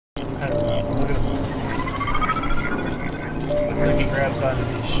Heath. Look at him. Looks like he grabs onto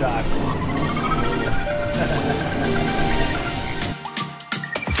these shots.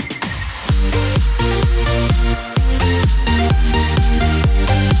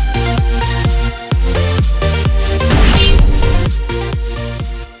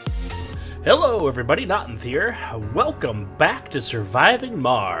 Hello everybody, Notinth here. Welcome back to Surviving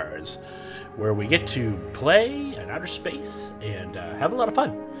Mars, where we get to play in outer space and have a lot of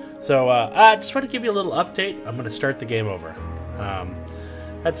fun. So I just want to give you a little update. I'm going to start the game over.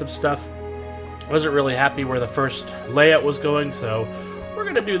 Had some stuff. Wasn't really happy where the first layout was going, so we're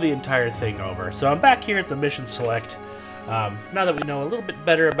going to do the entire thing over. So I'm back here at the mission select. Now that we know a little bit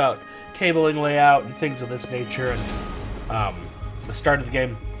better about cabling layout and things of this nature and the start of the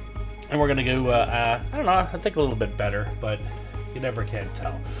game. And we're going to go, I don't know, I think a little bit better, but you never can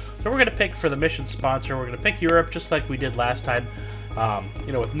tell. So we're going to pick for the mission sponsor, we're going to pick Europe just like we did last time,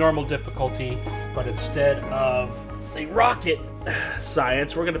 you know, with normal difficulty, but instead of the rocket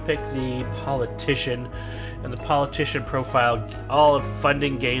science, we're going to pick the politician. And the politician profile, all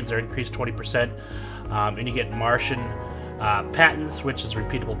funding gains are increased 20%, and you get Martian patents, which is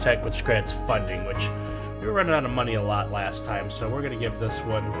repeatable tech, which grants funding, which we were running out of money a lot last time, so we're going to give this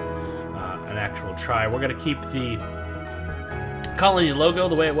one an actual try. We're going to keep the colony logo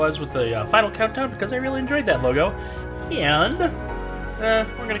the way it was with the final countdown because I really enjoyed that logo. And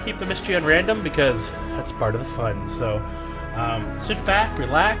we're going to keep the mystery on random because that's part of the fun. So sit back,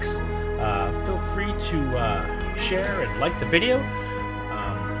 relax, feel free to share and like the video.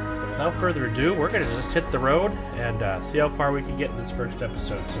 But without further ado, we're going to just hit the road and see how far we can get in this first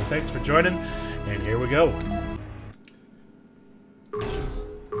episode. So thanks for joining, and here we go.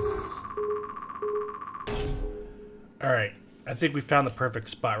 Alright, I think we found the perfect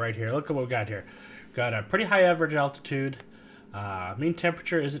spot right here. Look at what we got here. Got a pretty high average altitude. Mean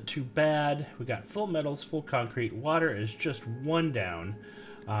temperature isn't too bad. We got full metals, full concrete. Water is just one down.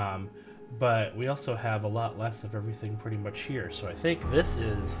 But we also have a lot less of everything pretty much here. So I think this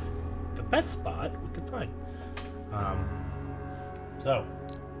is the best spot we could find. So,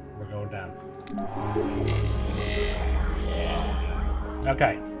 we're going down.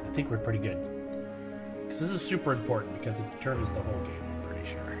 Okay, I think we're pretty good. This is super important because it determines the whole game, I'm pretty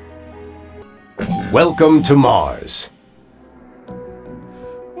sure. Welcome to Mars.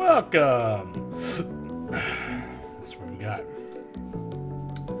 Welcome! That's what we got.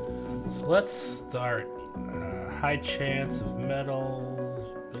 So let's start. High chance of metals,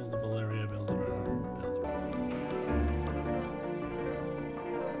 buildable area, buildable.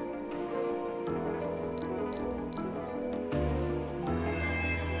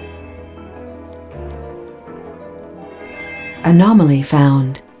 Anomaly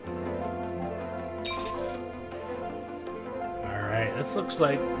found. Alright, this looks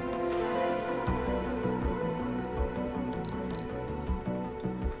like...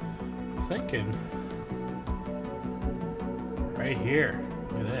 I'm thinking... right here.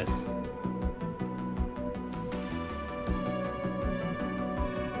 Look at this.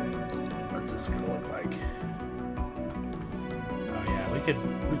 What's this gonna look like? Oh yeah, we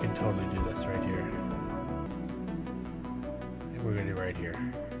could totally do this right here. We're gonna do right here.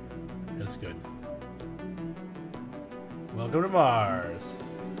 That's good. Welcome to Mars.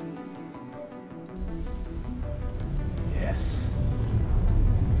 Yes.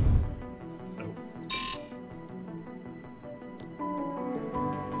 Oh.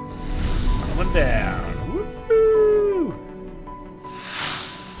 Coming down. Woohoo!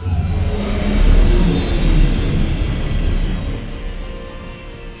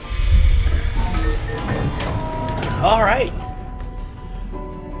 All right.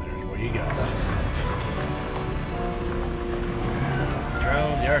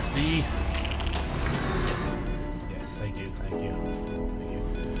 Drone, the RC. Yes, thank you, thank you, thank you.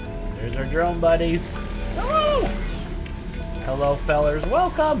 There's our drone buddies. Hello! Hello, fellers.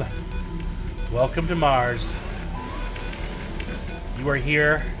 Welcome! Welcome to Mars. You are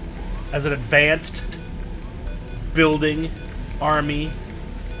here as an advanced building army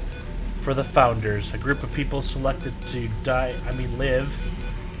for the founders, a group of people selected to live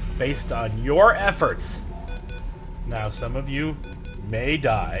based on your efforts. Now, some of you may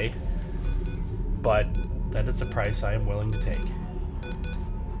die, but that is the price I am willing to take.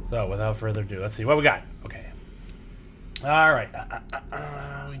 So, without further ado, let's see what we got. Okay. All right.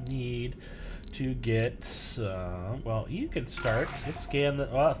 We need to get some... Well, you can start. Let's scan the...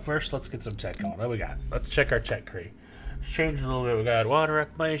 Well, first, let's get some tech going. What do we got? Let's check our tech tree. Let's change a little bit. We got water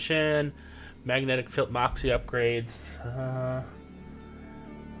reclamation, magnetic field moxie upgrades,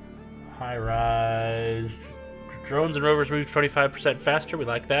 high rise. Drones and rovers move 25% faster. We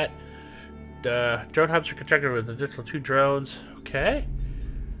like that. drone hubs are contracted with additional 2 drones. Okay.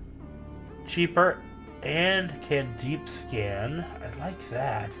 Cheaper and can deep scan. I like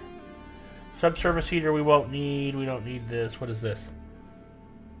that. Subsurface heater we won't need. We don't need this. What is this?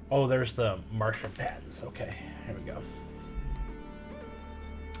 Oh, there's the Martian patents. Okay, here we go.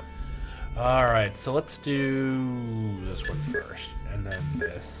 Alright, so let's do this one first. And then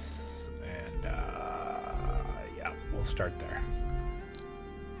this. And, yeah, we'll start there.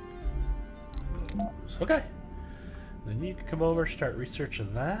 Okay. Then you can come over, start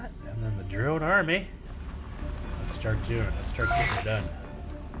researching that. And then the drone army. Let's start doing it. Let's start getting it done.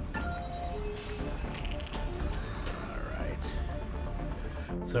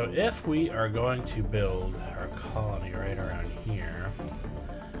 So if we are going to build our colony right around here,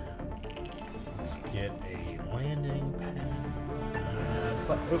 let's get a landing pad.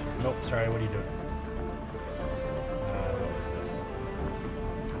 Oh, nope, sorry, what are you doing? What was this?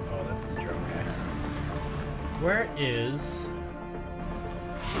 Oh, that's the drone guy. Where is...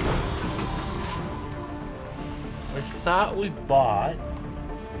 I thought we bought...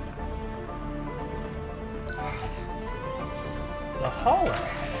 the hauler.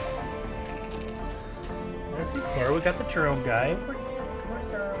 Where's he for? We got the drone guy. Where's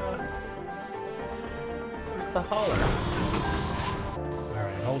our, where's the hauler?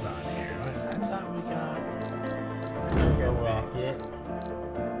 Alright, hold on here. I thought we got a rocket.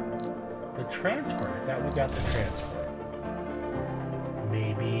 The transport. I thought we got the transport.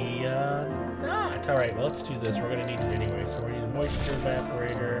 Maybe, not. Alright, well, let's do this. We're gonna need it anyway. So we're gonna need a moisture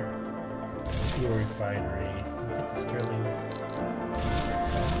evaporator, fuel refinery. Can we get the Sterling?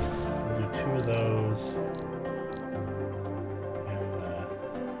 We'll do 2 of those.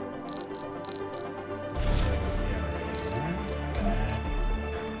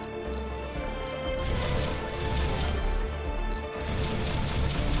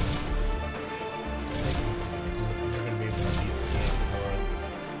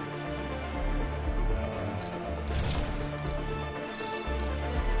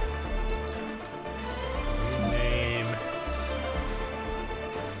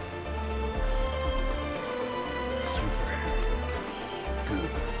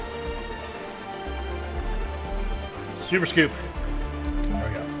 Super scoop. There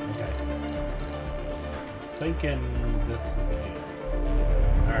we go. Okay. Thinking this will be good.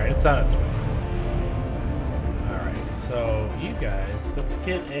 Alright, it's on its way. Alright, so you guys, let's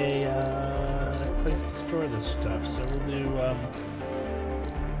get a place to store this stuff. So we'll do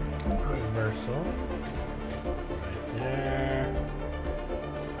universal. Right there.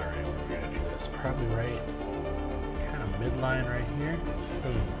 Alright, we're gonna do this. Probably right kind of midline right here.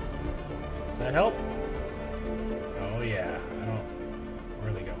 Boom. Does that help? Oh yeah, I don't... Where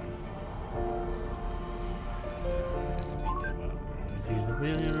are they going? Speed them up. Do the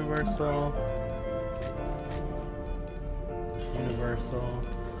wheel universal. Universal.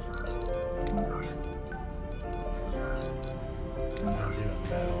 I'll do it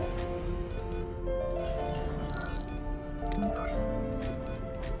metal.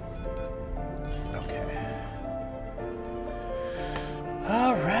 Okay.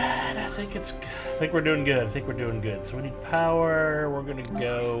 Alright, I think we're doing good. I think we're doing good. So we need power. We're gonna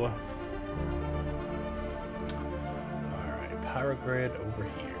go. Alright, power grid over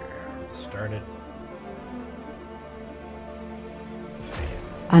here. Start it.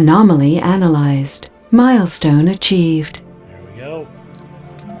 Anomaly analyzed. Milestone achieved. There we go.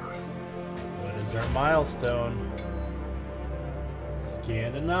 What is our milestone?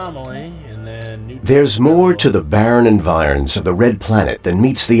 Scan anomaly, and then new. There's more to the barren environs of the Red Planet than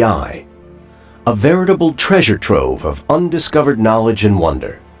meets the eye. A veritable treasure trove of undiscovered knowledge and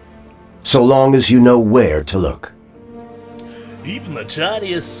wonder. So long as you know where to look. Even the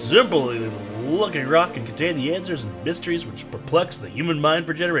tiniest, simple looking rock can contain the answers and mysteries which perplex the human mind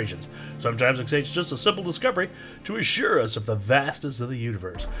for generations. Sometimes it takes just a simple discovery to assure us of the vastness of the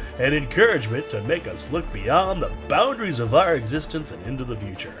universe, and encouragement to make us look beyond the boundaries of our existence and into the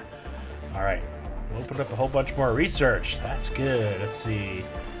future. Alright, we'll open up a whole bunch more research. That's good. Let's see.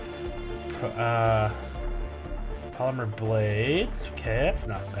 Polymer blades. Okay, that's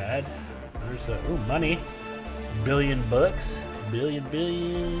not bad. There's a... Ooh, money. $1 billion.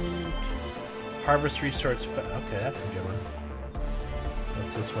 Billion. Harvest resource. Okay, that's a good one.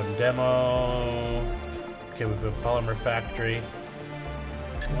 What's this one? Demo. Okay, we've got polymer factory.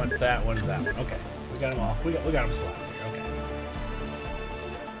 We want that one, that one. Okay, we got them all. We got them slapped here. Okay.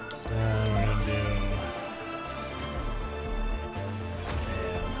 We're gonna do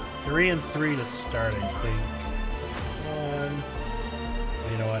 3 and 3 to start, I think. One.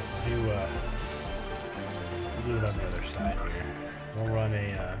 You know what? Do it on the other side here. We'll run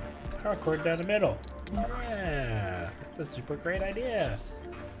a power cord down the middle. Yeah, that's a super great idea.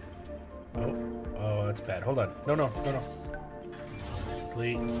 Oh, that's bad. Hold on. No.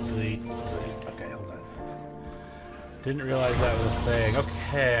 Delete. Okay, hold on. Didn't realize that was a thing.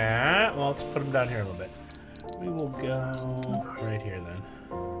 Okay, well, let's put them down here a little bit. We will go right here then.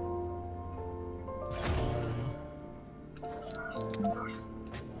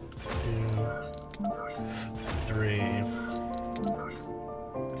 1, 2, 3.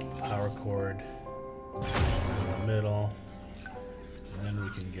 Power cord in the middle. And then we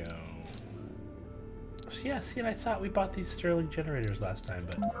can go. Yeah, see, and I thought we bought these Sterling generators last time,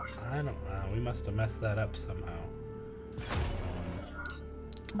 but I don't know. We must have messed that up somehow.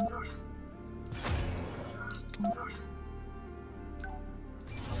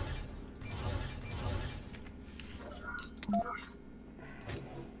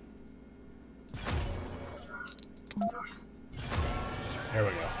 There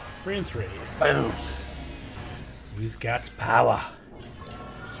we go. 3 and 3. Boom. We've got power.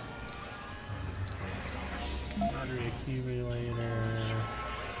 Battery accumulator.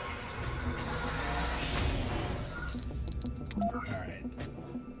 Alright.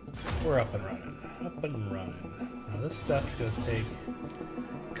 We're up and running. Now this stuff's gonna take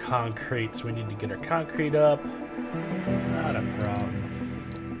concrete, so we need to get our concrete up. Not a problem.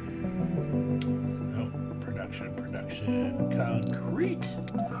 Nope. Production. Concrete.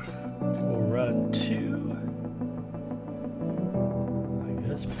 We will run 2. Like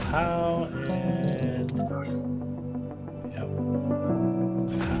this. Pow and... Yep.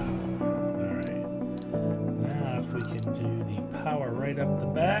 Alright. Now if we can do the power right up the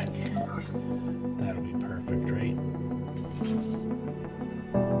back, that'll be perfect, right?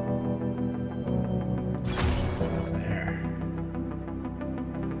 There.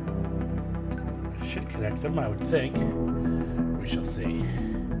 Should connect them, I would think. We shall see.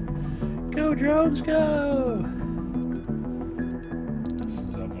 Go, drones, go! This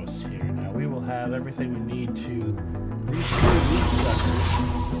is almost here. Now we will have everything we need to refuel these suckers.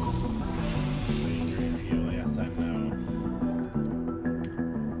 Refuel, yes, I know.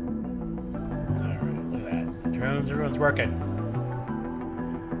 Alright, look at that. Drones, everyone's working.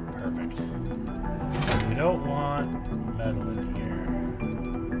 Perfect. We don't want metal in here.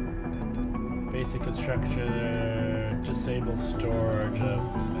 Basic construction, disable storage of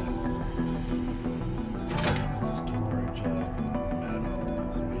metal. Storage of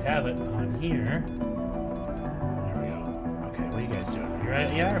metal. So we have it on here. There we go. Okay, what are you guys doing? You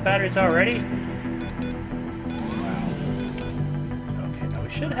ready? Yeah, our battery's all ready? Wow. Okay, now we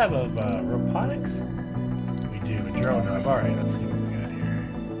should have a robotics. We do, a drone hub. Alright, let's see what we got here.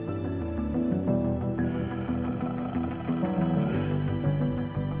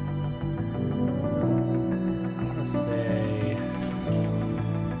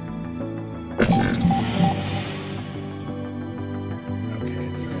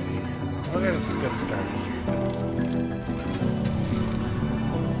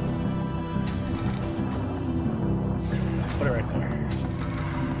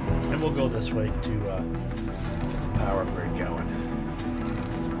 This way to power grid going.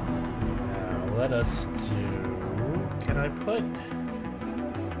 Now let us do. Can I put?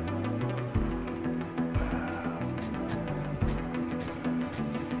 Let's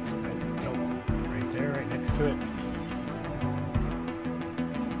see. Nope. Right there, right next to it.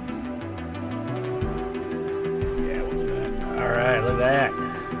 Yeah, we'll do that. All right, look at that.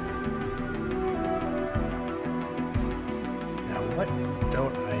 Now what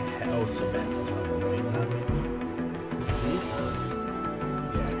don't I have? Oh, cement is what we're waiting on, maybe? These?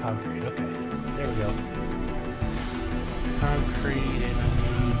 Yeah, concrete. Okay. There we go. Concrete, and I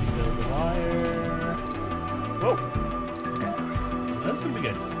need to build the wire. Whoa! Okay. That's gonna be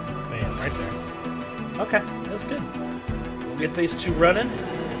good. Bam, right there. Okay, that's good. We'll get these 2 running.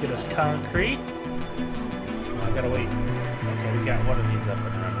 Get us concrete. Oh, I gotta wait. Okay, we got one of these up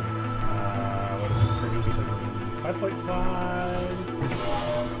and running. What is it producing? 5.5.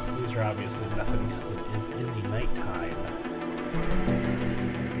 These are obviously nothing because it is in the nighttime.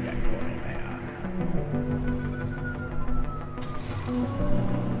 We got going in there.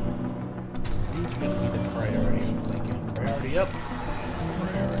 These are going to be the priority, I'm thinking. Priority up.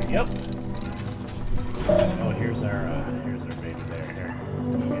 Priority up. Oh, here's our baby there. Here.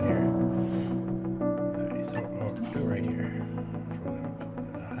 Look at here. Nice. Oh, go right here.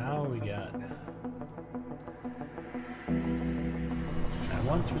 How we got?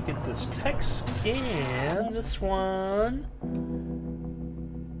 Once we get this tech scan, this one,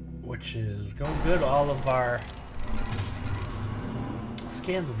 which is going good, all of our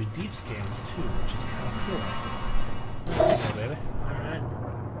scans will be deep scans too, which is kind of cool. There you go, baby. Alright.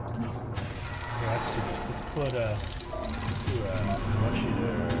 put I want you to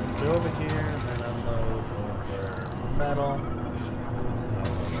go over here and then unload over metal.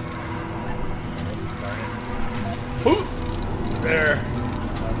 Whoop! There.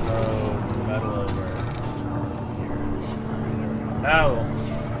 Unload metal over here. Now.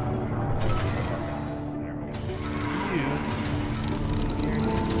 There we go. You.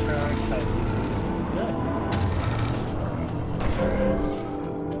 Good.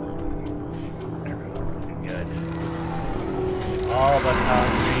 Everyone's looking good. All the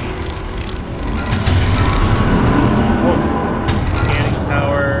concrete. Oh. Scanning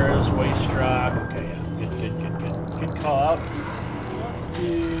towers, waste rock. Okay, yeah. Good call out. Let's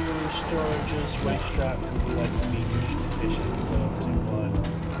do storages, waste rock. We like to be heat efficient, so let's do one.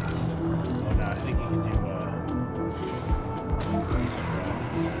 Oh no, I think you can do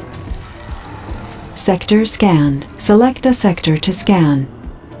Sector scanned. Select a sector to scan.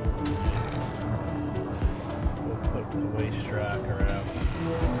 we'll put the waste rock around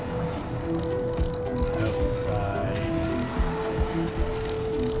outside.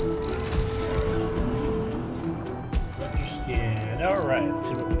 Sector scan. Alright, let's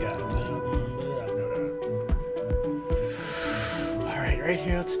see what we got. Alright, right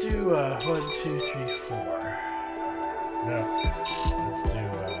here, let's do 1, 2, 3, 4. No. Let's do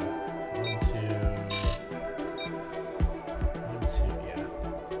 1, 2, yeah.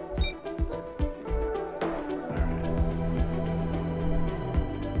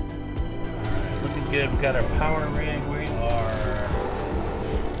 Alright, looking good. We got our power rig. We are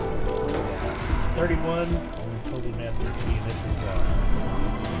 31. We totally made 13. This is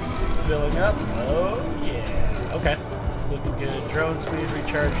filling up. Oh yeah. Okay. It's looking good. Drone speed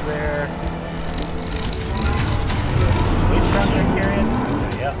recharge there. Waste rock there, carrying?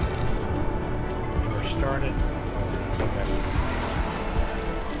 Okay, yep. We're started. Okay.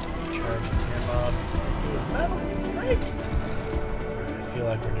 Charging him up. Metal, this is great. I feel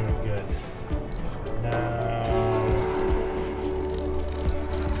like we're doing good. Now,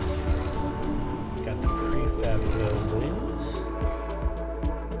 got the prefab buildings.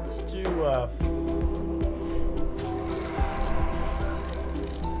 Let's do,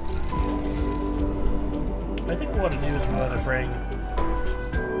 I think what we want to do is we want to bring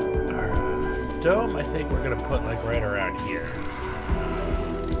our dome. I think we're going to put like right around here.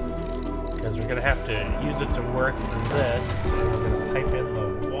 Because we're going to have to use it to work this. And we're going to pipe in the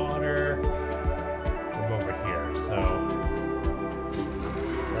water from over here. So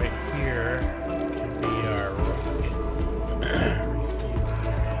right here can be our rocket refueling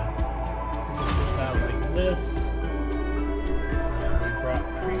area. Put this out like this. And we brought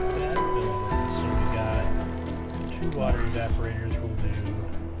prefab buildings. So we got 2 water evaporators. We'll do.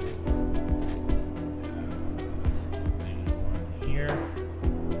 Let's see, one here.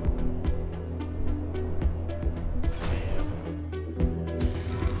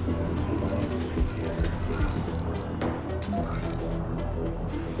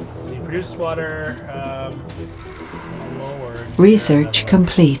 Produced water, lower. Research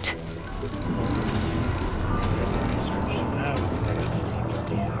complete.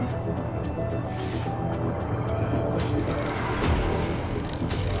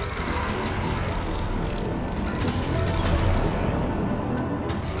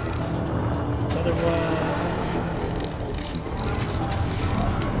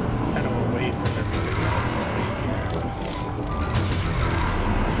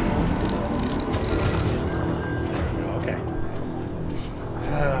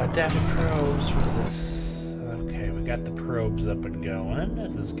 Up and going.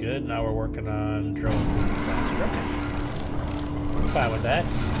 This is good. Now we're working on drones moving faster. Okay. I'm fine with that.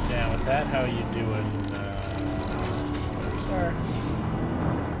 I'm down with that. How are you doing? Sorry.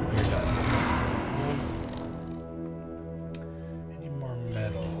 You're done. Any more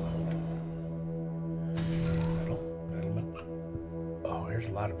metal? Metal. Oh, there's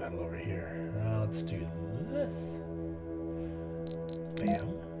a lot of metal over here. Let's do this. Bam.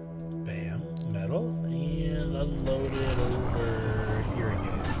 Bam. Metal. And unload it over here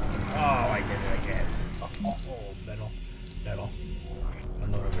again. Oh, I did it again. Oh, metal. Metal.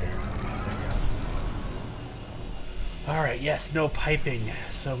 Unload over here. Alright, yes, no piping.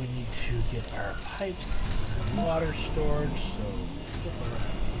 So we need to get our pipes and water storage. So flip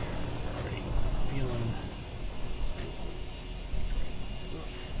around here. Already feeling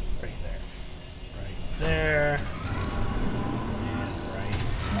right there. Right there.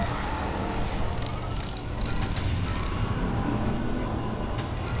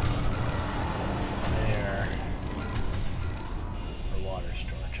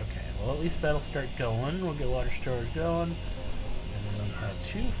 Well, at least that'll start going. We'll get water storage going. And then we'll have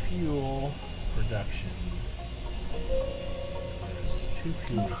 2 fuel. production. There's 2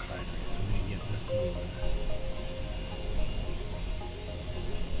 fuel refineries, so we can get this moving.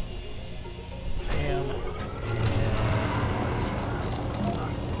 Bam. And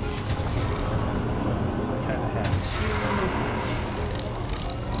kind of have 2.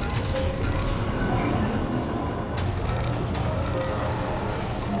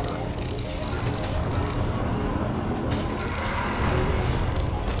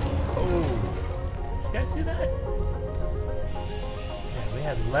 You guys see that? Yeah, we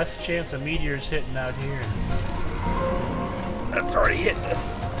had less chance of meteors hitting out here. That's already hitting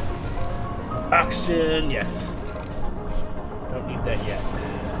us. Oxygen, yes. Don't need that yet.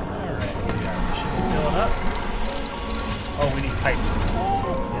 Alright, we should be filling up. Oh, we need pipes.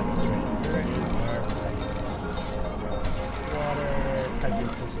 Yeah, that's right. Where is our pipes? Water,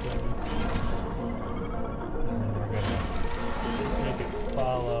 piping system. And then we're gonna make it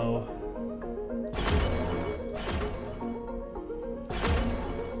follow.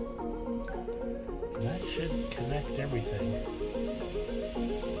 That should connect everything.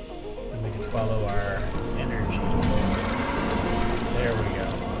 And we can follow our energy. There we go.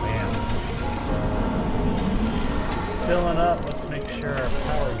 Bam. Filling up. Let's make sure our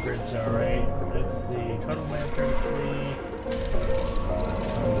power grid's alright. Let's see. Total man 33.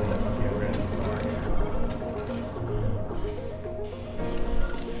 Get rid of more.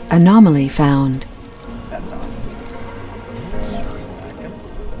 Anomaly found. That's awesome.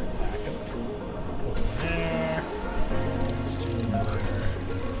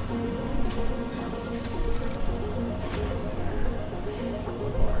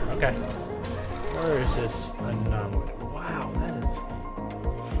 Okay. Where is this anomaly? Wow, that is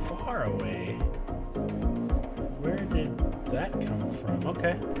far away. Where did that come from?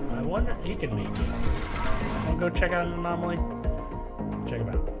 Okay. I wonder. He can meet me. I'll go check out an anomaly. Check him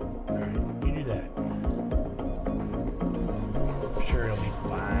out. Alright, you do that. I'm sure he'll be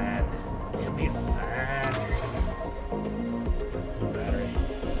fine. He'll be fine. Full battery.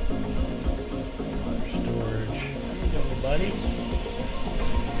 Water storage. There you go, buddy.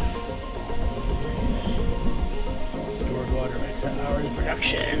 Water max hours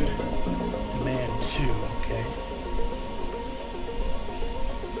production. Demand 2, okay.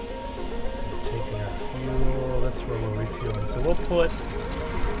 Taking our fuel. That's where we're refueling. So we'll put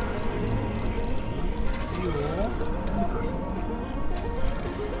fuel right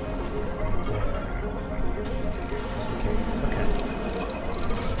there. Okay.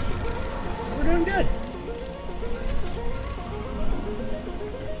 We're doing good.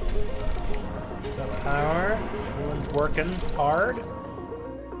 Got power. Working hard. I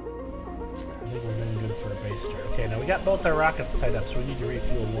think we're doing good for a base start. Okay, now we got both our rockets tied up, so we need to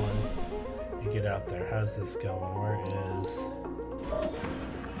refuel one and get out there. How's this going? Where is... Alright,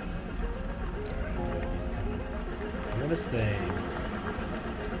 good. He's coming. Doing his thing.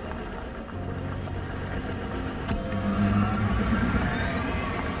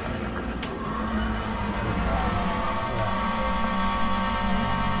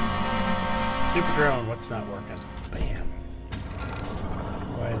 Super drone, what's not working? Bam.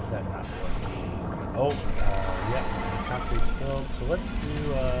 Why is that not working? Oh, yep, concrete's filled. So let's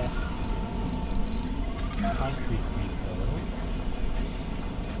do concrete depot.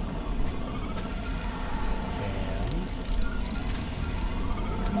 Bam.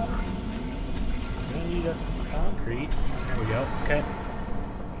 Gonna need us some concrete. There we go. Okay.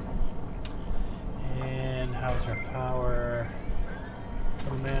 And how's our power?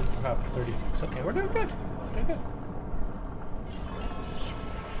 Oh man, about 36. Okay, we're doing good. Doing good.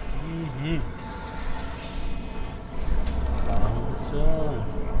 Follow the sun.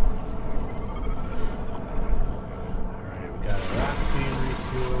 Alright, we got a rocket being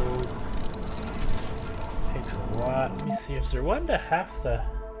refueled. Takes a lot. Let me see if there one to half the.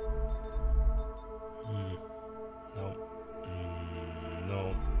 Nope.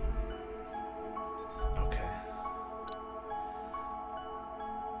 Nope. Okay.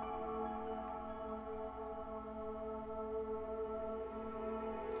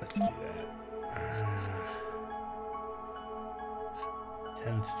 Let's do that.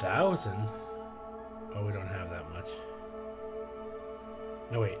 10,000? Oh, we don't have that much.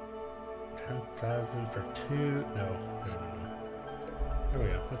 No, wait. 10,000 for 2? No. There we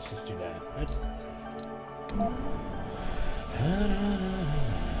go. Let's just do that. Let's...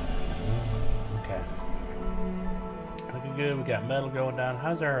 Okay. Looking good. We got metal going down.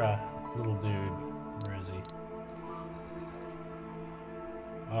 How's our little dude? Where is he?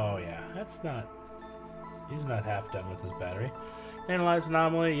 Oh yeah, that's not... He's not half done with his battery. Analyze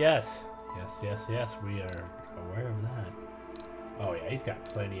anomaly, yes. Yes, we are aware of that. Oh yeah, he's got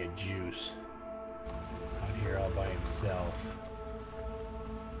plenty of juice. here all by himself.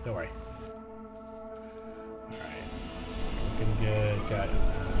 Don't worry. Alright. Looking good. Got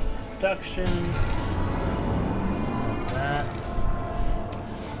production. Like that.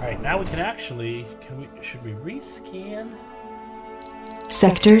 Alright, now we can actually... should we rescan?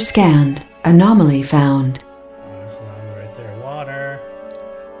 Sector scanned. Anomaly found. There's an anomaly right there. Water.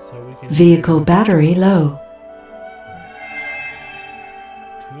 So we can... Vehicle battery low.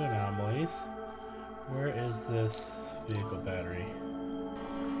 2 anomalies. Where is this vehicle battery?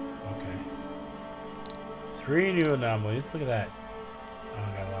 Okay. 3 new anomalies. Look at that. Oh,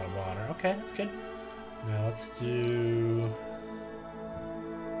 I got a lot of water. Okay, that's good. Now let's do...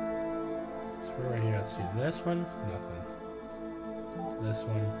 so right here, let's do this one. Nothing. This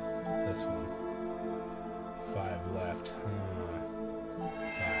one. This one. 5 left. 5.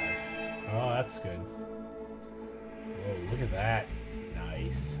 Oh, that's good. Whoa, look at that.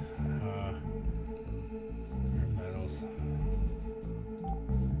 Nice. Metals.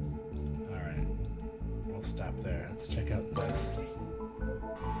 Alright. We'll stop there. Let's check out this.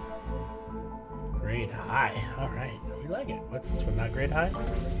 Grade high. Alright. We like it. What's this one? Not grade high?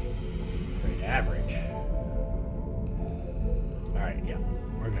 Grade average. Alright, yeah.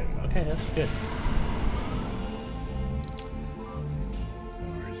 We're good. Okay, that's good. So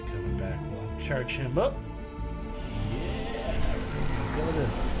where's he coming back? We'll charge him up. Yeah. Look at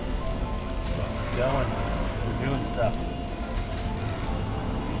this. Stuff is going. We're doing stuff.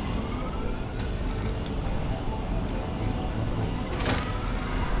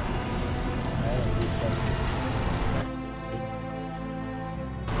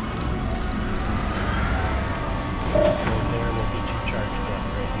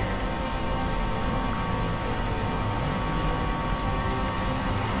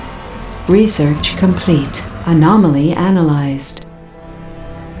 Research complete. Anomaly analyzed.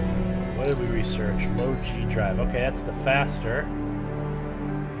 What did we research? Low G drive. Okay, that's the faster.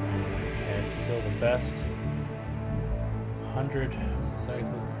 Okay, it's still the best. 100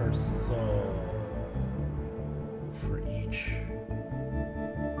 cycle per soul for each.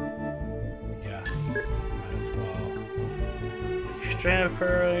 Yeah, might as well.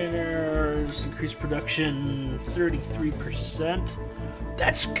 Extrapollators increase production 33%.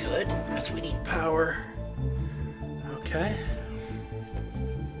 That's good. That's we need power. Okay.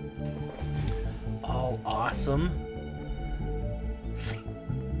 All awesome.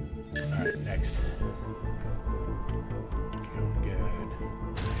 Alright, next. Doing good.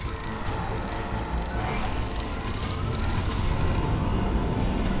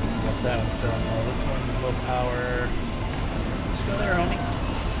 Got that one filling. Oh, this one's low power. Let's go there, homie.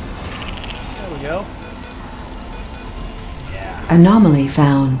 There we go. Yeah. Anomaly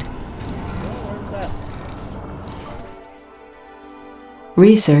found. Where's that?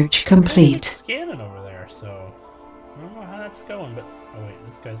 Research It's complete. scanning over there, so I don't know how that's going, but oh wait,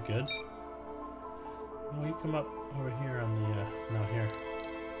 this guy's good. Oh, you come up over here on the no here.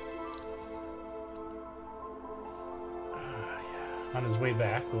 Yeah. On his way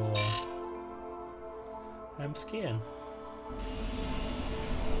back, we'll have him scan.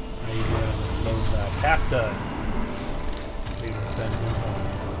 How you doing? Those half done. We can send him home.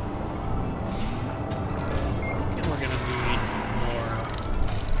 And we're gonna need more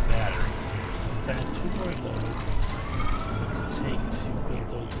batteries here. So let's add 2 more of those. What's it take to build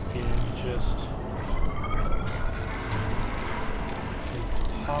those again? Just takes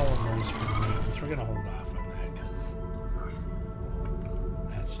polymers for maintenance. We're gonna hold off on that because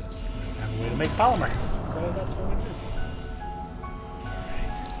that's just we don't have a way to make polymer. So that's what we're gonna do.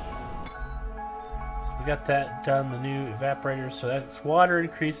 We got that done, the new evaporator, so that's water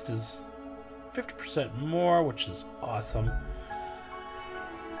increased is 50% more, which is awesome.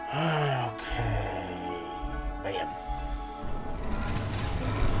 Okay, bam.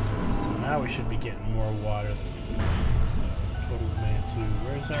 So now we should be getting more water than we need. So total demand 2,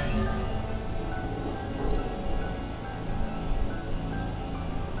 where's our...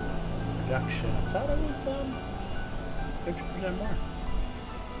 production? I thought it was 50% more.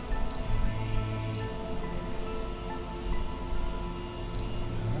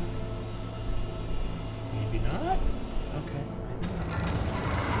 Maybe not? Okay, maybe not.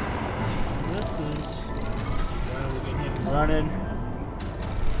 So this is we get him running.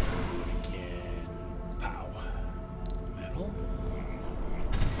 Again. Pow. Metal.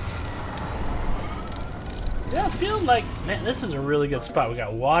 Yeah, I feel like, man, this is a really good spot. We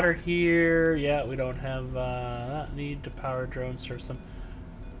got water here. Yeah, we don't have not need to power drone system.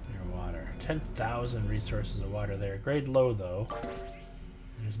 Near water. 10,000 resources of water there. Grade low though.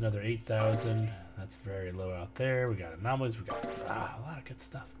 There's another 8,000. That's very low out there. We got anomalies. We got a lot of good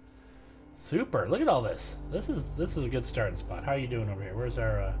stuff. Super. Look at all this. This is a good starting spot. How are you doing over here? Where's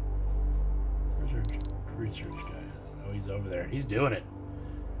our research guy? Oh, he's over there. He's doing it.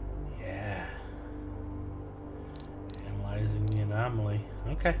 Yeah. Analyzing the anomaly.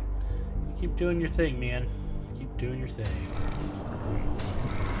 Okay. You keep doing your thing, man. Keep doing your thing.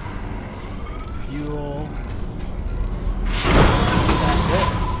 Fuel.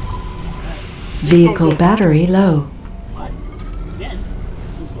 Vehicle battery low. What? Again?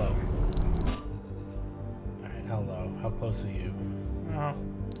 Who's low? Alright, how low? How close are you? Oh.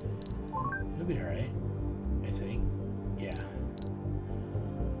 You'll be alright. I think. Yeah.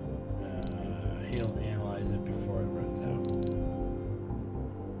 He'll analyze it before it runs out.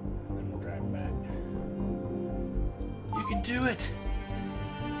 And then we'll drive back. You can do it!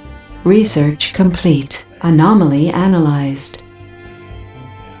 Research complete. Anomaly analyzed.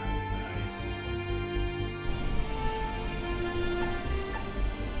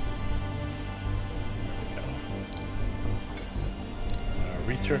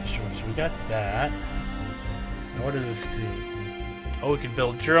 Research, so we got that. Now what does this do? Oh, we can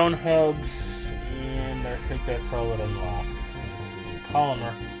build drone hubs, and I think that's all it unlocked.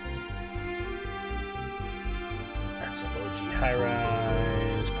 Polymer. That's an OG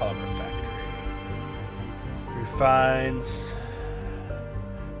high-rise polymer factory. Refines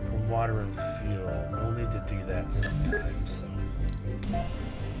from water and fuel. We'll need to do that sometime. So,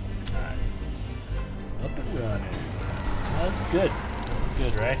 alright, up and running. That's good.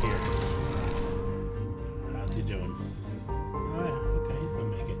 Good right here. How's he doing? Oh yeah, okay, he's gonna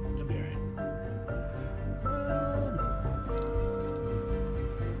make it. He'll be alright.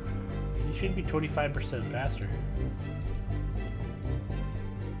 He should be 25% faster.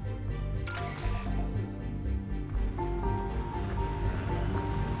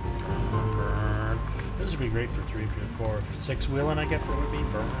 This would be great for 3, 4, 6 wheeling, I guess it would be.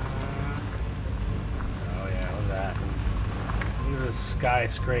 Oh yeah, look at that. Look at this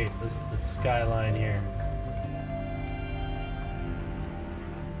skyscrape, the skyline here.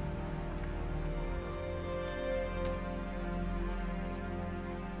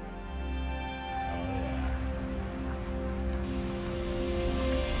 Oh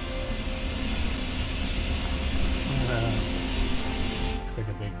yeah. Looks like a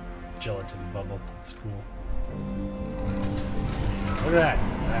big gelatin bubble. It's cool. Look at that.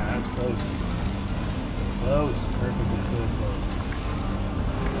 That's close. Close. Perfectly cool close.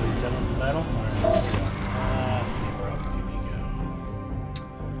 He's done with the metal? Alright, here we go. Let's see, where else can we go?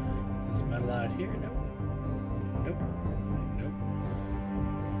 There's metal out here? Nope. Nope. Nope.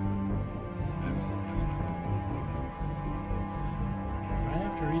 I might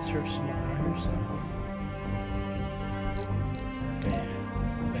have to research some more here, so. Bam.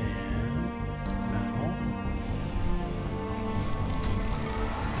 Bam. Metal.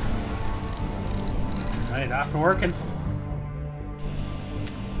 Alright, off and working.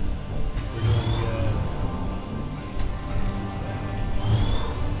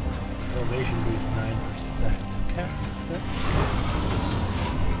 Elevation boost 9%. Okay, that's good.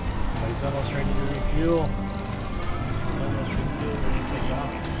 Oh, he's almost ready to refuel. Almost refuel, ready to take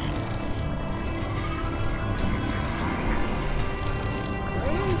off.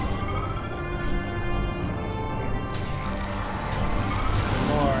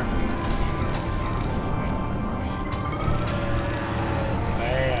 More.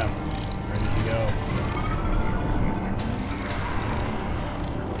 Bam. Ready to go.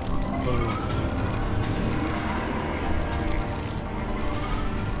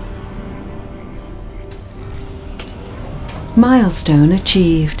 Milestone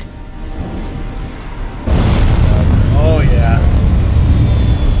achieved. Oh yeah.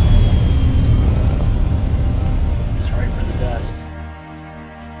 Just right for the dust.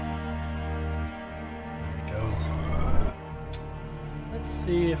 There it goes. Let's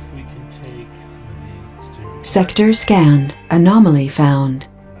see if we can take some of these. Let's do Sector scanned. Anomaly found.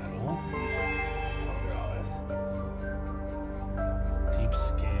 metal. Hydraulics. Deep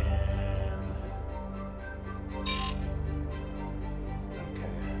scan.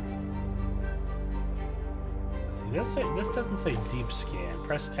 Okay. See, this doesn't say deep scan.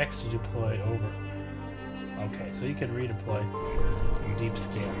 Press X to deploy over. Okay, so you can redeploy and deep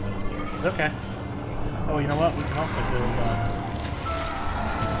scan those areas. Okay. Oh, you know what? We can also build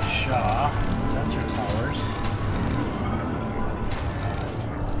Shaw sensor towers.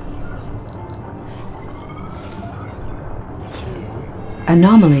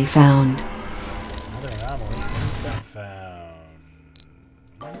 Anomaly found. Another anomaly. What's that found?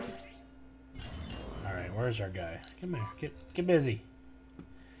 Alright, where's our guy? Come here. Get busy.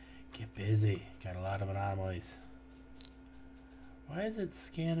 Get busy. Got a lot of anomalies. Why is it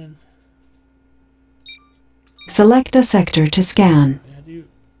scanning? Select a sector to scan. Yeah, do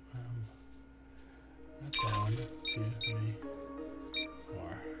not that one. 2, 3, 4.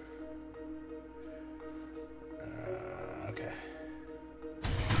 Okay.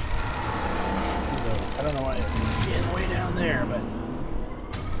 Those. I don't know why it's getting way down there, but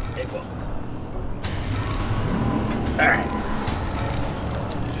it was. Alright.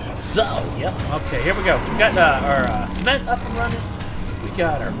 So, yep. Okay, here we go. So we got our cement up and running. We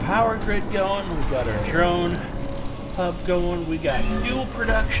got our power grid going. We got our drone hub going. We got fuel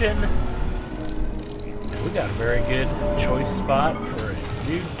production. We got a very good choice spot for a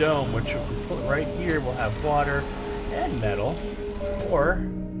new dome, which if we put right here, we'll have water and metal. Or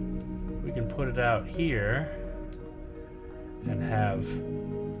we can put it out here and have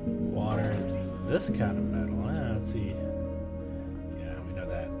water and this kind of metal. Let's see. Yeah, we know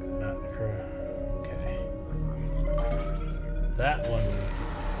that. Not okay. That one.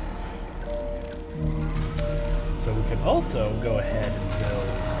 So we can also go ahead and build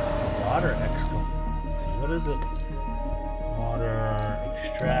water Let's see, what is it? Water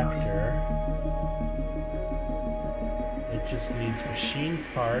extractor. It just needs machine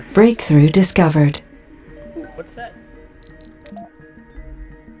parts. Breakthrough discovered. Ooh, what's that?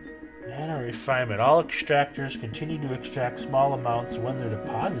 Nano refinement. All extractors continue to extract small amounts when their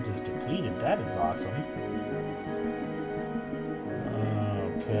deposit is depleted. That is awesome.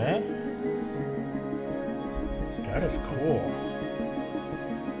 Okay. That is cool.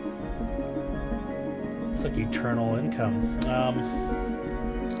 It's like eternal income. We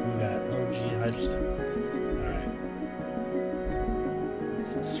got low G. Alright.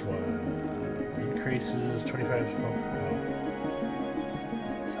 This one increases 25.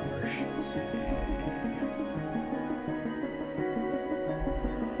 Let's see.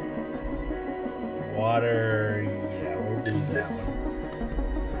 Water. Yeah, we'll do that one.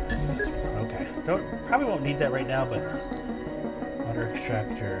 Okay. Probably won't need that right now, but water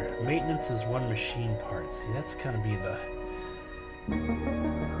extractor. Maintenance is one machine part. See, that's gonna be the.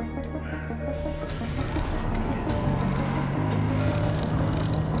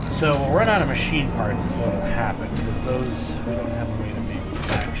 So we'll run out of machine parts is what will happen, because those we don't have a way to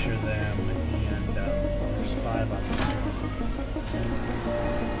manufacture them, and there's 5 on this.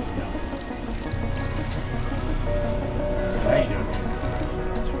 No. How you doing?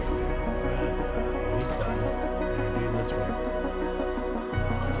 That's right. He's done. I'm gonna do this one.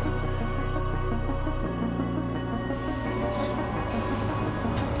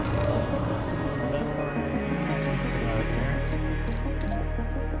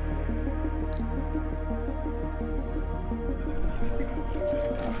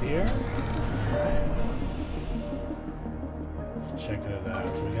 Here. Alright. Check it out.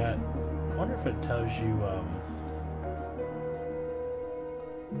 So we got. I wonder if it tells you.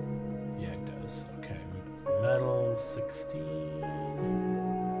 Yeah, it does. Okay. Metal 16.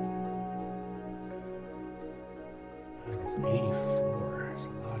 It's 84. There's a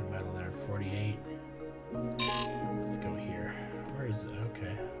lot of metal there. 48. Let's go here. Where is it?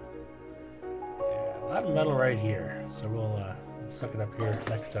 Okay. Yeah, a lot of metal right here. So we'll suck it up here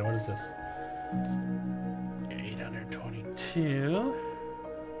next time. What is this? 822.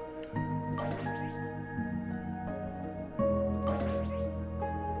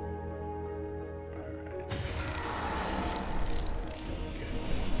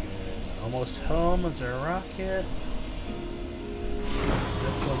 Almost home. Is there a rocket?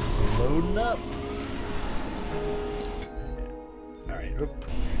 This one's loading up. Alright, oop.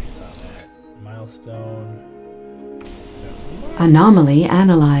 You saw that. Milestone. Anomaly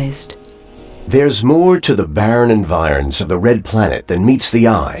analyzed. There's more to the barren environs of the red planet than meets the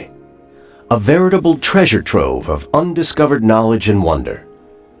eye. A veritable treasure trove of undiscovered knowledge and wonder.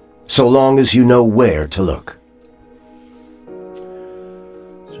 So long as you know where to look.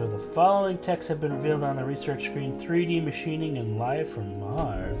 So the following texts have been revealed on the research screen. 3D machining and live from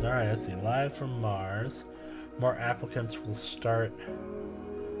Mars. Alright, let's see. Live from Mars. More applicants will start.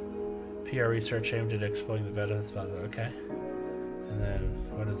 PR research aimed at exploring the benefits about it. Okay. And then,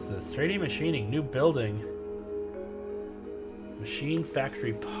 what is this? 3D machining. New building. Machine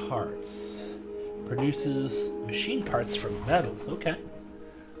factory parts. Produces machine parts from metals. Okay.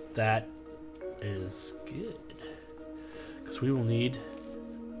 That is good. Because we will need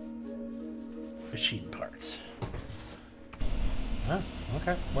machine parts. Oh,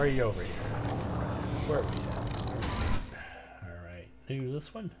 okay. Where are you over here? Where are we at? Alright. Do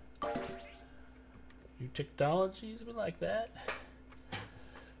this one. New technologies, we like that.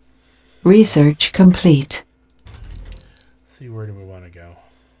 Research complete. See, where do we want to go?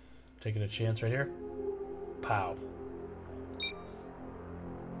 Taking a chance right here? Pow.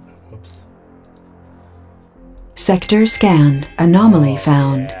 Oh, whoops. Sector scanned. Anomaly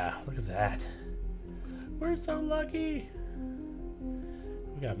found. Yeah, look at that. We're so lucky.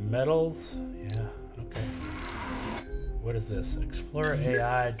 We got metals. Yeah, okay. What is this? Explorer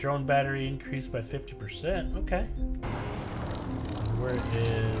AI. Drone battery increased by 50%. Okay. Where is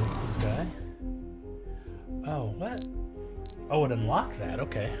this guy? Oh, what? Oh, it unlocked that.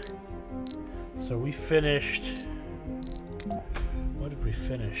 Okay. So we finished... What did we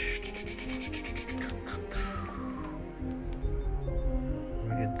finish?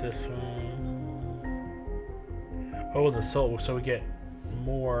 We get this one. Oh, the soul. So we get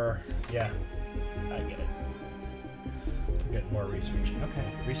more... Yeah, I get it. We get more research. Okay.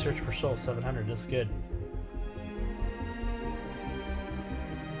 Research per soul, 700. That's good.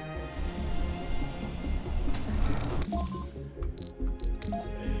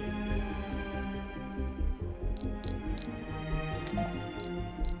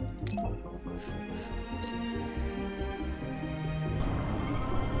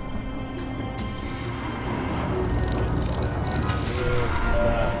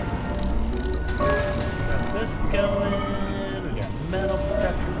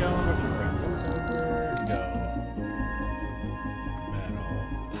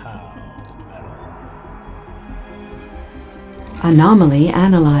 Anomaly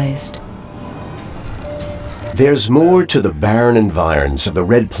analyzed. There's more to the barren environs of the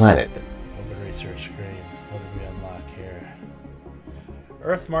Red Planet. Open research screen. What did we unlock here?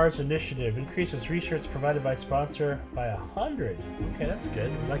 Earth-Mars Initiative increases research provided by sponsor by 100. Okay, that's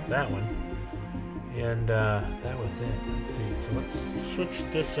good. We like that one. And that was it. Let's see. So let's switch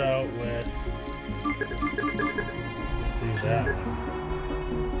this out with... Let's do that one.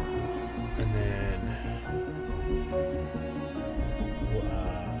 And then...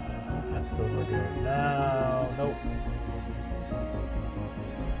 That's what we're doing now. Nope.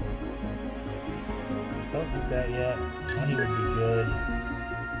 Don't need that yet. Money would be good.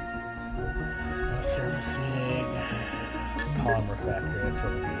 No servicing. Polymer factory, that's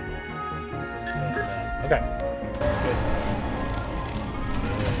what we need. Okay. Good.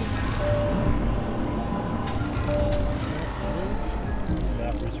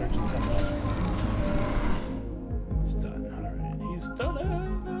 Stop researching something else. He's done. Alright. He's done it.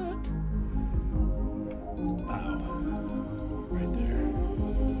 Wow. Right there.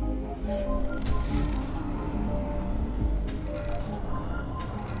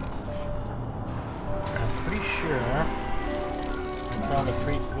 I'm pretty sure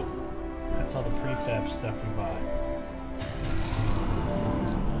that's all the prefab stuff we bought.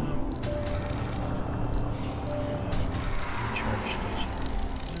 Charge station.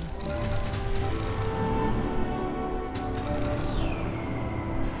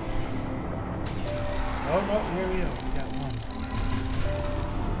 Oh no, here we go. We got one.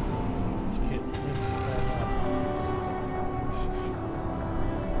 Let's get him set up.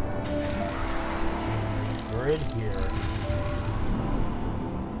 Grid here.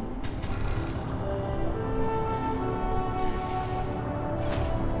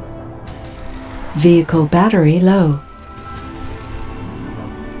 Vehicle battery low.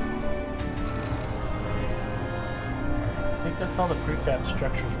 I think that's all the prefab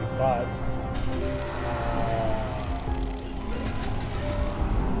structures we bought.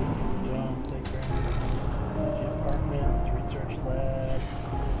 Apartments, research labs.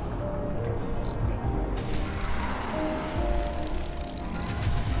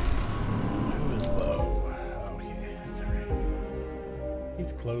 Who is low? Okay, that's alright.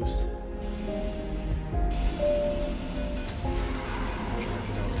 He's close.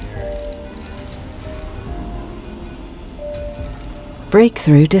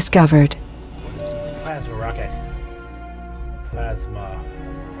 Breakthrough discovered. What is this? Plasma rocket. Plasma.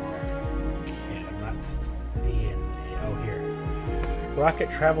 Okay, I'm not seeing. Oh, here. Rocket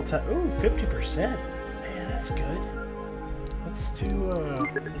travel time. Ooh, 50%. Man, that's good. Let's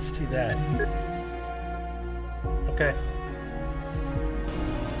do that. Okay.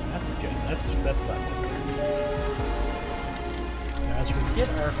 That's good. That's not good. Now, as we get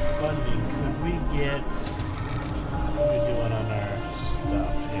our funding, could we get... What are we doing on our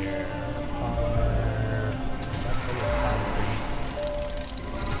stuff here? Polymer. Concrete.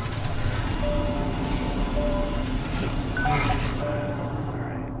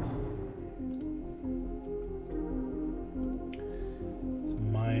 Alright. It's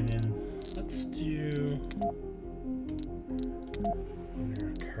mining. Let's do under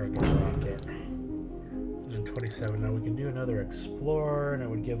a cargo rocket. And 27. Now we can do another Explorer, and it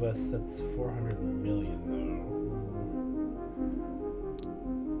would give us, that's 400 million though.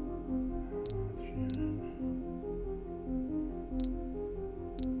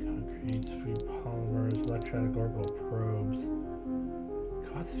 Concrete, food polymers, electronic orbital probes.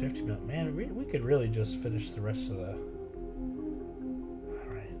 Cost 50 million. Man, we could really just finish the rest of the...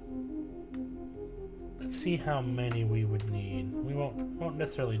 Alright. Let's see how many we would need. We won't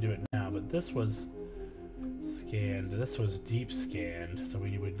necessarily do it now, but this was scanned. This was deep scanned, so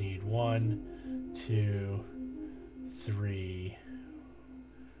we would need 1, 2, 3,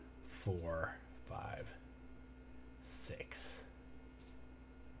 4, 5, 6.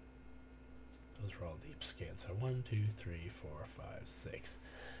 Those were all deep scans. So 1, 2, 3, 4, 5, 6.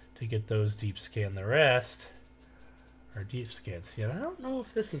 To get those deep scan, the rest are deep scans. Yeah, I don't know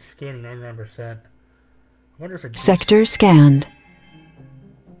if this is scanning 99%. I wonder if it's Sector scanned.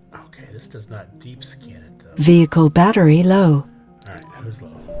 Okay, this does not deep scan it though. Vehicle battery low. Alright, who's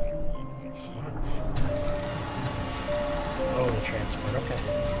low? Oh, the transport, okay.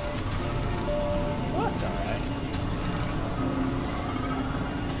 Well, that's alright.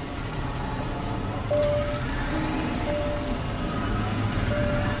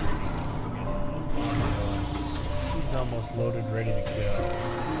 He's almost loaded, ready to go.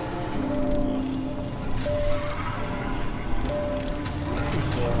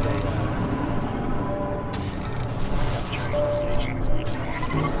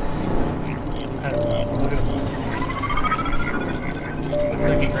 Looks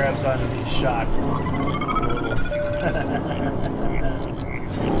like he grabs onto these shots.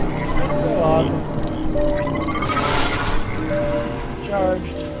 That's so awesome.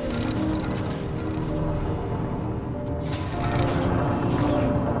 Charged.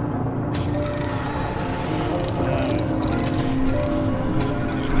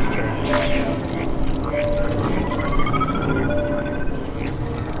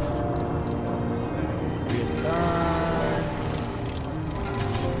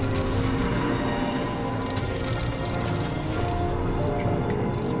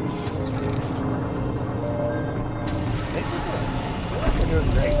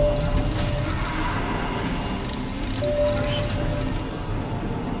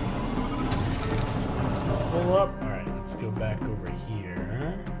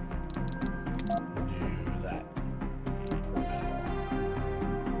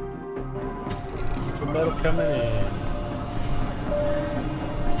 Metal coming in.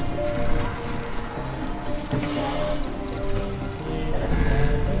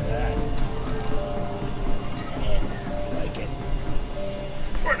 That. It's 10. I like it.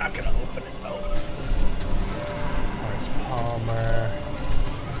 We're not gonna open it though. There's Palmer.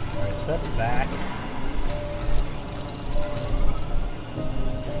 Alright, so that's back.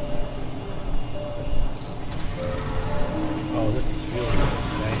 Oh, this is feeling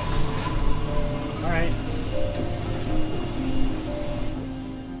insane. Alright.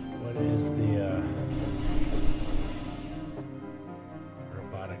 What is the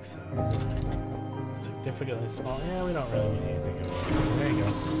robotic sound? Significantly small? Yeah, we don't really need anything of it. There you go.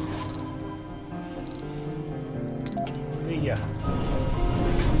 See ya.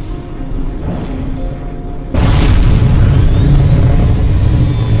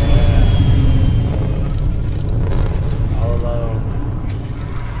 Yeah. All alone.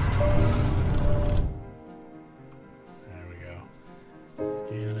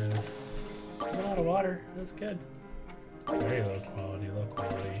 That's good. Very low quality, low.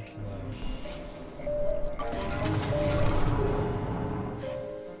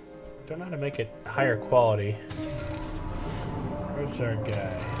 Don't know how to make it higher quality. Where's our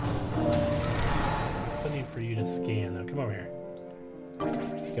guy? Plenty for you to scan though. Come over here.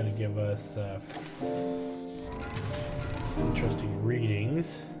 It's gonna give us interesting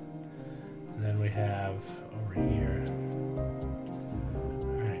readings. And then we have over here.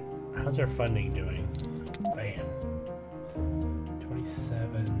 Alright, how's our funding doing? Bam.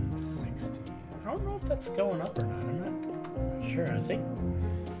 2760. I don't know if that's going up or not. I'm not sure. I think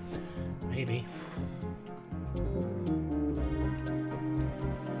maybe.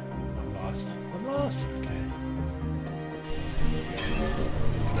 I'm lost. Okay.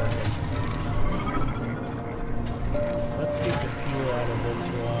 Let's get the fuel out of this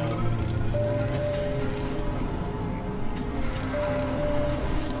one.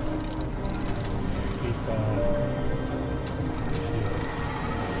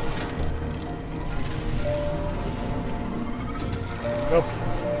 Go for it.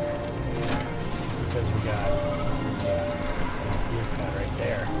 Because we got fuel pad right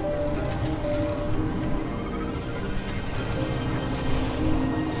there.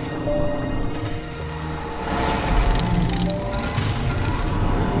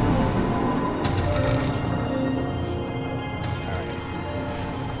 Alright.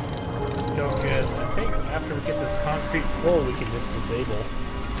 Let's go good. I think after we get this concrete full, we can just disable.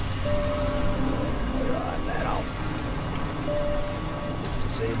 Oh god.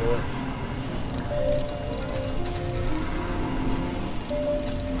 disable it.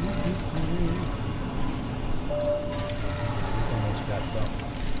 Almost got some.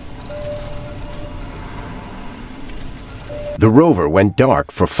 The rover went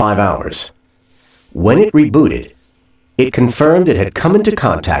dark for 5 hours. When it rebooted, it confirmed it had come into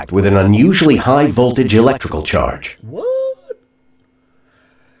contact with an unusually high-voltage electrical charge. What?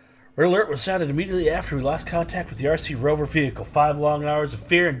 Our alert was sounded immediately after we lost contact with the RC rover vehicle. 5 long hours of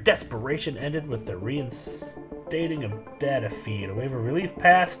fear and desperation ended with the reinstating of data feed. A wave of relief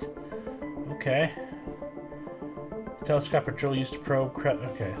passed. Okay. Telescopic drill used to probe.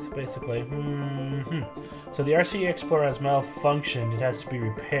 Okay, so basically, so the RC Explorer has malfunctioned. It has to be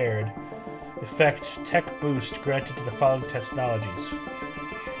repaired. Effect: tech boost granted to the following technologies.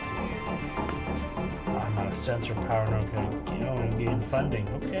 I'm not a sensor power. No, gain funding.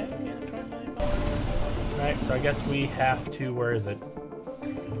 Okay, $20 million. Alright, so I guess we have to. Where is it?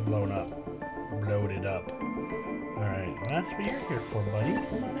 Blown up. Loaded up. Alright, well, that's what you're here for, buddy.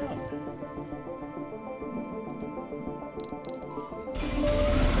 Come on out.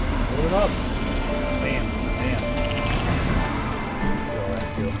 Load it up. Bam, bam. Go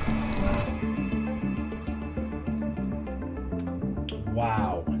rescue him.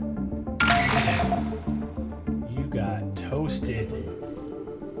 Wow. You got toasted.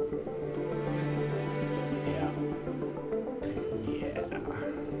 Yeah. Yeah.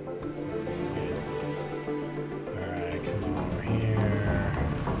 Alright, come on over here.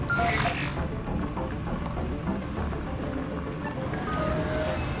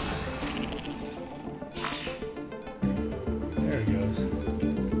 There he goes.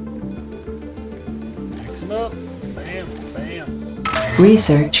 Fix him up. Bam, bam.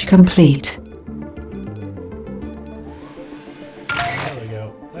 Research complete. There we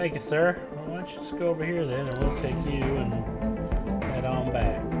go. Thank you, sir. Well, why don't you just go over here then, and we'll take you and head on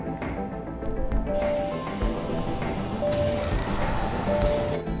back.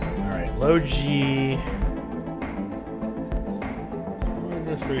 Alright, low G. What is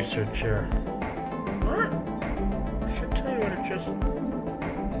this research here? Should tell you what it just.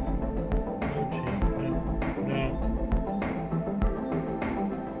 Low G. No.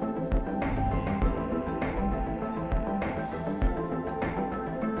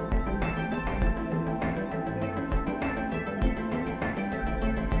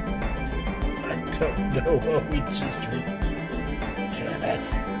 Don't know what we just reached. Damn it.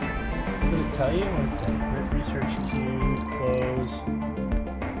 Did it tell you? What's that? Grid research queue, close.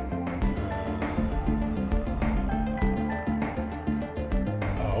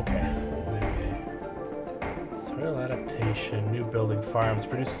 Oh, okay. Soil adaptation, new building farms,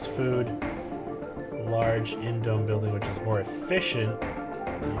 produces food. Large in-dome building, which is more efficient.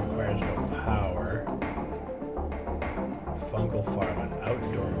 Requires no power. Fungal farm, an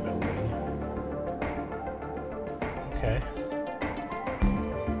outdoor building. Okay. So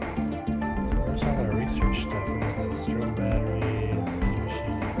where's all our research stuff? What is this? Drone batteries,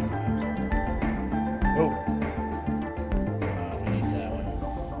 machine drives. Oh! We need that one.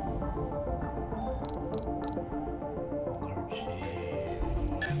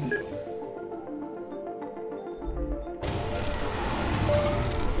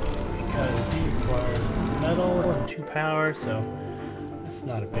 Because he requires metal and 2 power, so that's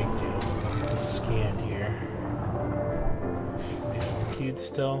not a big deal. Let's scan here. Queued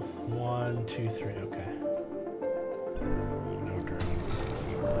still. 1, 2, 3. Okay. No drones.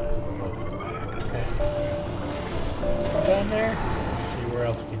 Both are back. Okay. Down there. Let's see, where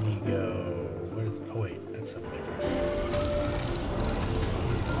else can he go? What is? Oh wait, that's something different.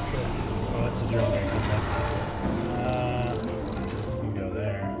 Oh, that's a drone guy. You can go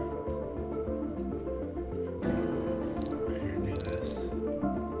there. Here, do this.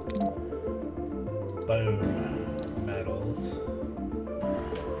 Boom. Metals.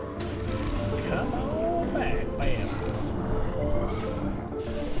 Come on back, bam.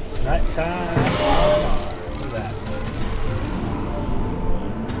 It's night time. Look at that.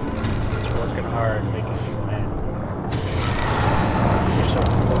 It's working hard, making some man. You're so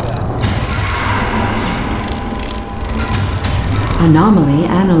cool at that. Anomaly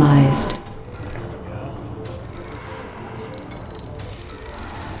analyzed. There we go.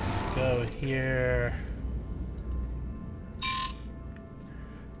 Let's go here.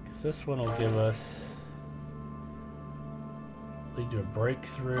 This one will give us lead to a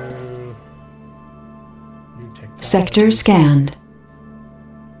breakthrough. New technology. Sector scanned.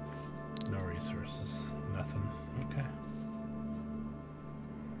 No resources. Nothing. Okay.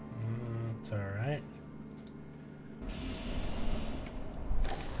 That's alright.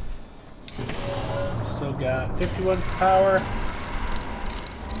 We still got 51 power.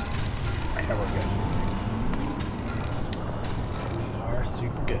 Okay, we're good. We are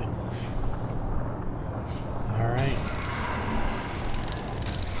super good. Alright.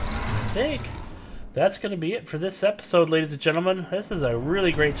 I think that's going to be it for this episode, ladies and gentlemen. This is a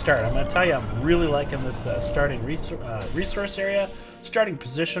really great start. I'm going to tell you, I'm really liking this starting resource area, starting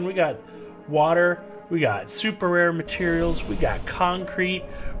position. We got water, we got super rare materials, we got concrete,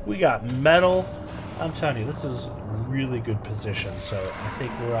 we got metal. I'm telling you, this is a really good position. So I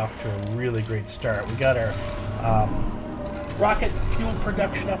think we're off to a really great start. We got our rocket fuel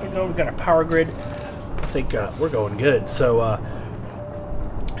production up and going. We got our power grid. I think we're going good. So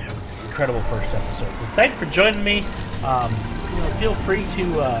incredible first episode. So thanks for joining me. Feel free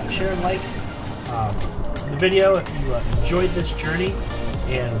to share and like the video if you enjoyed this journey,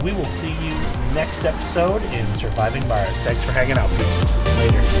 and we will see you next episode in Surviving Mars. Thanks for hanging out, peeps.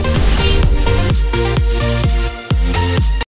 Later.